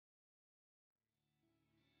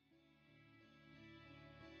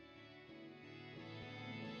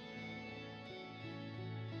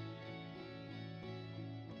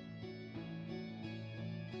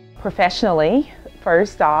Professionally,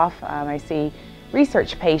 first off, I see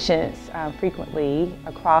research patients frequently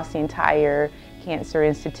across the entire Cancer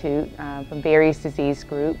Institute from various disease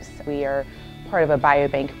groups. We are part of a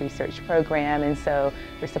biobank research program, and so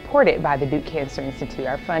we're supported by the Duke Cancer Institute.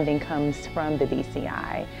 Our funding comes from the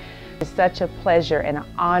DCI. It's such a pleasure and an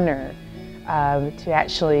honor to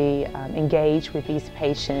actually engage with these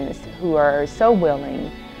patients who are so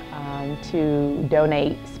willing to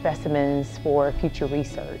donate specimens for future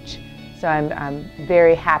research. So I'm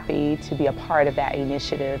very happy to be a part of that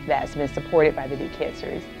initiative that's been supported by the Duke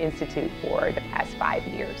Cancer Institute for the past 5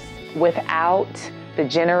 years. Without the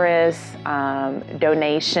generous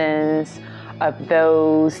donations of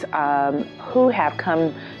those who have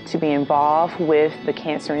come to be involved with the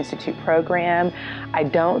Cancer Institute program, I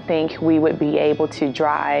don't think we would be able to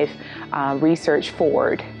drive research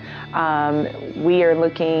forward. We are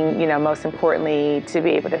looking, most importantly, to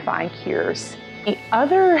be able to find cures. The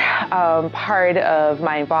other part of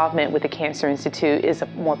my involvement with the Cancer Institute is a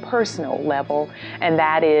more personal level, and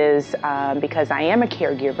that is because I am a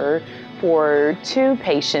caregiver for 2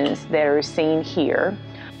 patients that are seen here.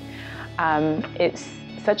 It's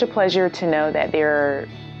such a pleasure to know that there are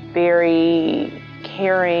very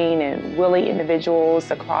caring and willing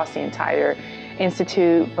individuals across the entire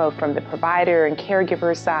Institute, both from the provider and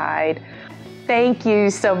caregiver side. Thank you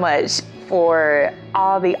so much for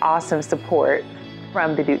all the awesome support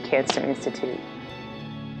from the Duke Cancer Institute.